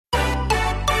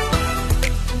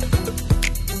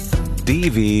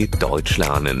DW Deutsch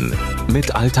lernen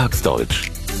mit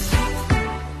Alltagsdeutsch.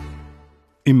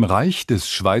 Im Reich des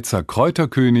Schweizer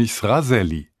Kräuterkönigs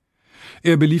Raselli.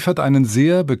 Er beliefert einen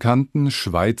sehr bekannten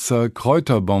Schweizer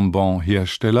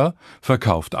Kräuterbonbonhersteller,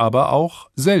 verkauft aber auch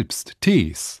selbst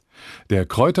Tees. Der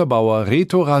Kräuterbauer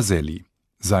Reto Raselli.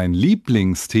 Sein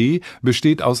Lieblingstee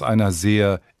besteht aus einer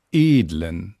sehr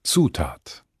edlen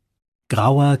Zutat.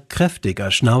 Grauer,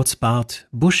 kräftiger Schnauzbart,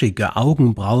 buschige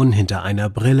Augenbrauen hinter einer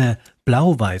Brille,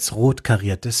 blau-weiß-rot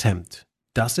kariertes Hemd.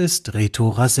 Das ist Reto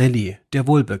Raselli, der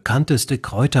wohl bekannteste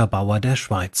Kräuterbauer der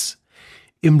Schweiz.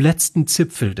 Im letzten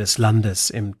Zipfel des Landes,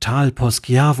 im Tal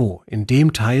Poschiavo, in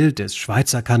dem Teil des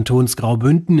Schweizer Kantons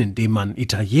Graubünden, in dem man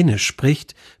Italienisch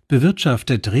spricht,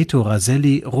 bewirtschaftet Reto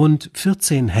Raselli rund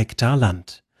 14 Hektar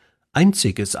Land.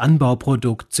 Einziges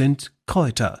Anbauprodukt sind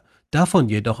Kräuter, davon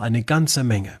jedoch eine ganze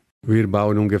Menge. Wir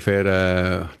bauen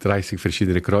ungefähr 30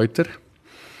 verschiedene Kräuter.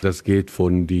 Das geht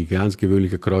von die ganz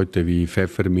gewöhnlichen Kräuter wie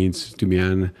Pfefferminz,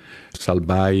 Thymian,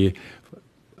 Salbei,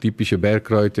 typische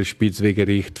Bergkräuter,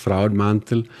 Spitzwegericht,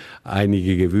 Frauenmantel,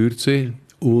 einige Gewürze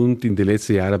und in den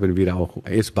letzten Jahren haben wir auch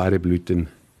essbare Blüten.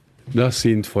 Das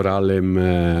sind vor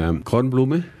allem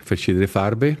Kornblumen, verschiedene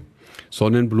Farbe,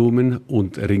 Sonnenblumen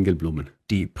und Ringelblumen.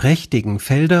 Die prächtigen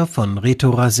Felder von Reto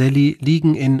Raselli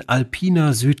liegen in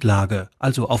alpiner Südlage,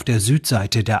 also auf der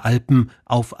Südseite der Alpen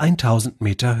auf 1000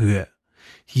 Meter Höhe.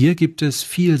 Hier gibt es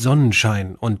viel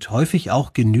Sonnenschein und häufig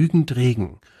auch genügend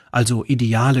Regen, also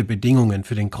ideale Bedingungen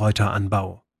für den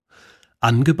Kräuteranbau.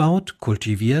 Angebaut,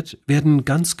 kultiviert werden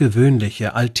ganz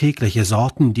gewöhnliche, alltägliche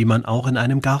Sorten, die man auch in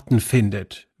einem Garten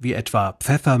findet, wie etwa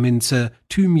Pfefferminze,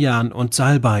 Thymian und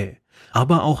Salbei.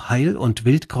 Aber auch Heil- und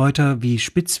Wildkräuter wie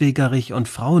Spitzwegerich und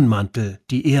Frauenmantel,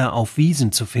 die eher auf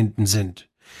Wiesen zu finden sind.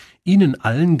 Ihnen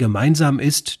allen gemeinsam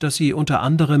ist, dass sie unter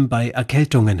anderem bei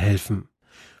Erkältungen helfen.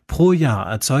 Pro Jahr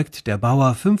erzeugt der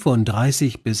Bauer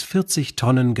 35 bis 40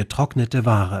 Tonnen getrocknete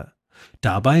Ware.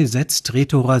 Dabei setzt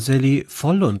Reto Raselli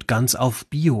voll und ganz auf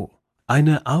Bio.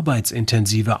 Eine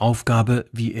arbeitsintensive Aufgabe,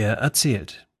 wie er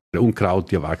erzählt.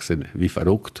 Unkraut, die wachsen wie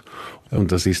verrückt.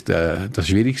 Und das ist das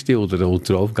Schwierigste oder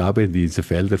unsere Aufgabe, diese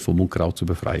Felder vom Unkraut zu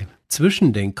befreien.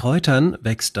 Zwischen den Kräutern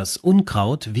wächst das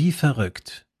Unkraut wie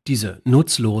verrückt. Diese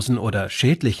nutzlosen oder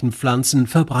schädlichen Pflanzen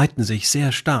verbreiten sich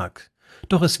sehr stark.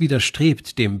 Doch es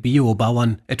widerstrebt dem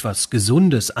Biobauern, etwas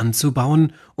Gesundes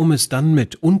anzubauen, um es dann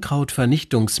mit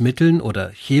Unkrautvernichtungsmitteln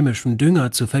oder chemischem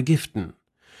Dünger zu vergiften.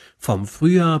 Vom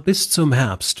Frühjahr bis zum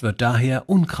Herbst wird daher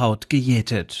Unkraut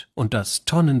gejätet und das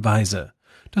tonnenweise.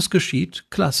 Das geschieht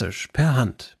klassisch per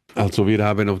Hand. Also wir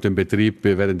haben auf dem Betrieb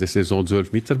während der Saison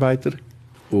 12 Mitarbeiter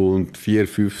und 4,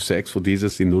 5, 6 von diesen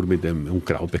sind nur mit der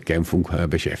Unkrautbekämpfung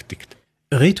beschäftigt.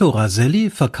 Reto Raselli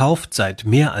verkauft seit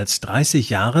mehr als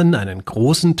 30 Jahren einen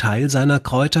großen Teil seiner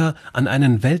Kräuter an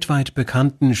einen weltweit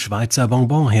bekannten Schweizer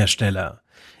Bonbonhersteller.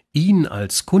 Ihn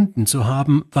als Kunden zu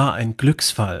haben, war ein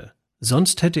Glücksfall.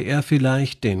 Sonst hätte er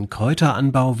vielleicht den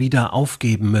Kräuteranbau wieder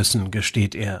aufgeben müssen,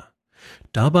 gesteht er.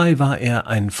 Dabei war er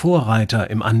ein Vorreiter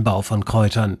im Anbau von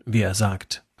Kräutern, wie er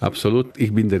sagt. Absolut.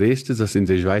 Ich bin der Erste, der in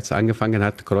der Schweiz angefangen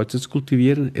hat, Kräuter zu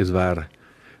kultivieren. Es war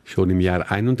schon im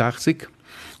Jahr 81.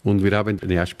 Und wir haben ein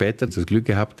Jahr später das Glück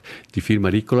gehabt, die Firma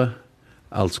Ricola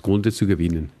als Kunde zu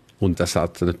gewinnen. Und das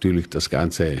hat natürlich das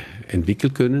Ganze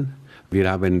entwickeln können. Wir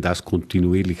haben das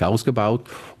kontinuierlich ausgebaut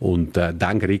und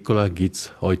dank Ricola gibt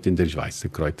es heute in der Schweiz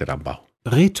den Kräuteranbau.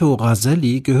 Reto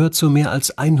Raselli gehört zu mehr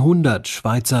als 100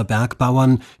 Schweizer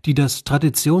Bergbauern, die das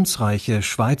traditionsreiche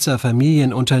Schweizer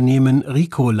Familienunternehmen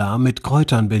Ricola mit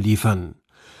Kräutern beliefern.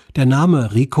 Der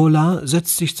Name Ricola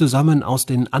setzt sich zusammen aus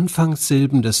den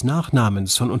Anfangssilben des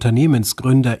Nachnamens von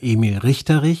Unternehmensgründer Emil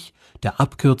Richterich, der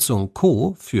Abkürzung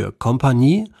Co. für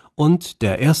Kompanie und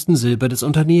der ersten Silbe des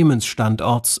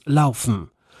Unternehmensstandorts Laufen.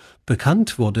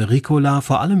 Bekannt wurde Ricola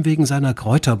vor allem wegen seiner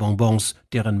Kräuterbonbons,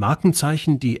 deren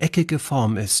Markenzeichen die eckige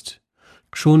Form ist.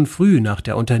 Schon früh nach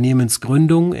der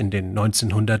Unternehmensgründung in den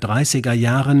 1930er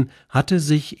Jahren hatte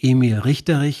sich Emil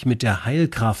Richterich mit der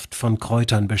Heilkraft von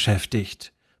Kräutern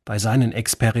beschäftigt. Bei seinen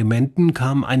Experimenten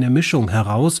kam eine Mischung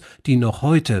heraus, die noch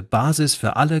heute Basis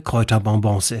für alle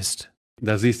Kräuterbonbons ist.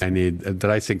 Das ist eine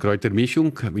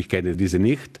 13-Kräuter-Mischung. Ich kenne diese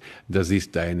nicht. Das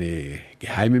ist eine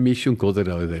geheime Mischung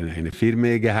oder eine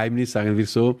Firmengeheimnis, sagen wir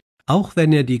so. Auch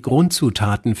wenn er die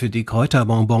Grundzutaten für die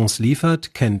Kräuterbonbons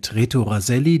liefert, kennt Reto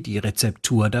Raselli die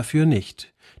Rezeptur dafür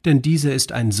nicht. Denn diese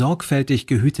ist ein sorgfältig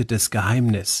gehütetes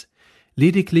Geheimnis.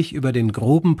 Lediglich über den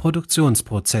groben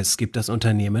Produktionsprozess gibt das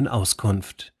Unternehmen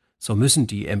Auskunft. So müssen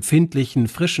die empfindlichen,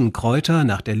 frischen Kräuter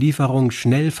nach der Lieferung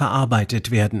schnell verarbeitet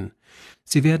werden.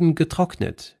 Sie werden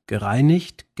getrocknet,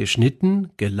 gereinigt, geschnitten,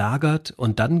 gelagert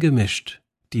und dann gemischt.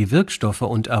 die Wirkstoffe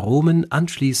und Aromen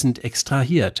anschließend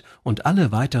extrahiert und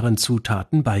alle weiteren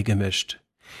Zutaten beigemischt.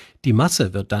 Die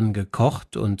Masse wird dann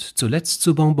gekocht und zuletzt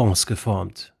zu Bonbons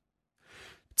geformt.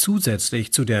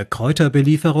 Zusätzlich zu der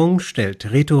Kräuterbelieferung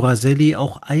stellt Reto Raselli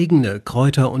auch eigene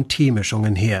Kräuter- und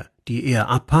Teemischungen her, die er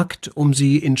abpackt, um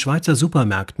sie in Schweizer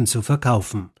Supermärkten zu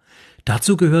verkaufen.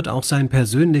 Dazu gehört auch sein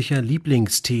persönlicher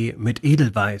Lieblingstee mit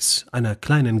Edelweiß, einer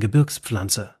kleinen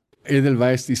Gebirgspflanze.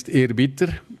 Edelweiß ist eher bitter,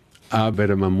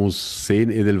 aber man muss sehen,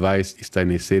 Edelweiß ist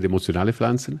eine sehr emotionale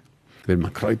Pflanze. Wenn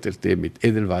man Kräutertee mit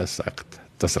Edelweiß sagt,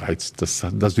 das reizt,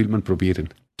 das will man probieren.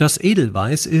 Das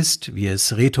Edelweiß ist, wie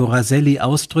es Reto Raselli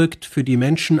ausdrückt, für die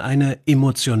Menschen eine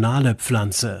emotionale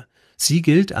Pflanze. Sie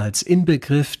gilt als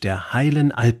Inbegriff der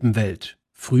heilen Alpenwelt,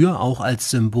 früher auch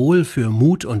als Symbol für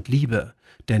Mut und Liebe.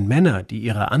 Denn Männer, die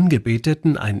ihrer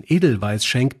Angebeteten ein Edelweiß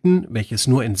schenkten, welches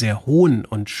nur in sehr hohen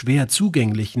und schwer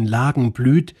zugänglichen Lagen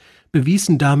blüht,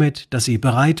 bewiesen damit, dass sie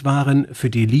bereit waren,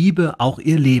 für die Liebe auch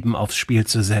ihr Leben aufs Spiel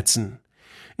zu setzen.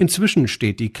 Inzwischen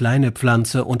steht die kleine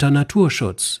Pflanze unter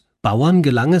Naturschutz. Bauern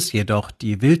gelang es jedoch,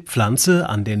 die Wildpflanze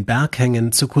an den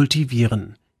Berghängen zu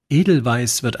kultivieren.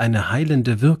 Edelweiß wird eine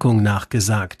heilende Wirkung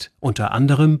nachgesagt, unter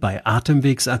anderem bei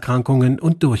Atemwegserkrankungen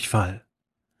und Durchfall.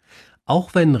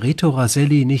 Auch wenn Reto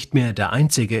Raselli nicht mehr der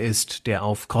Einzige ist, der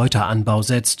auf Kräuteranbau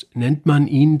setzt, nennt man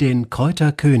ihn den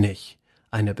Kräuterkönig.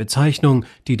 Eine Bezeichnung,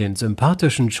 die den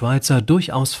sympathischen Schweizer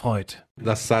durchaus freut.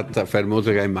 Das hat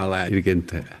vermutlich einmal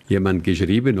irgendjemand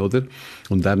geschrieben, oder?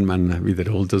 Und dann man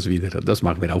wiederholt das wieder. Das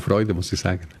macht mir auch Freude, muss ich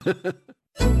sagen.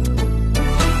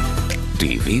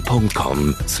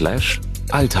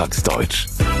 dw.com/alltagsdeutsch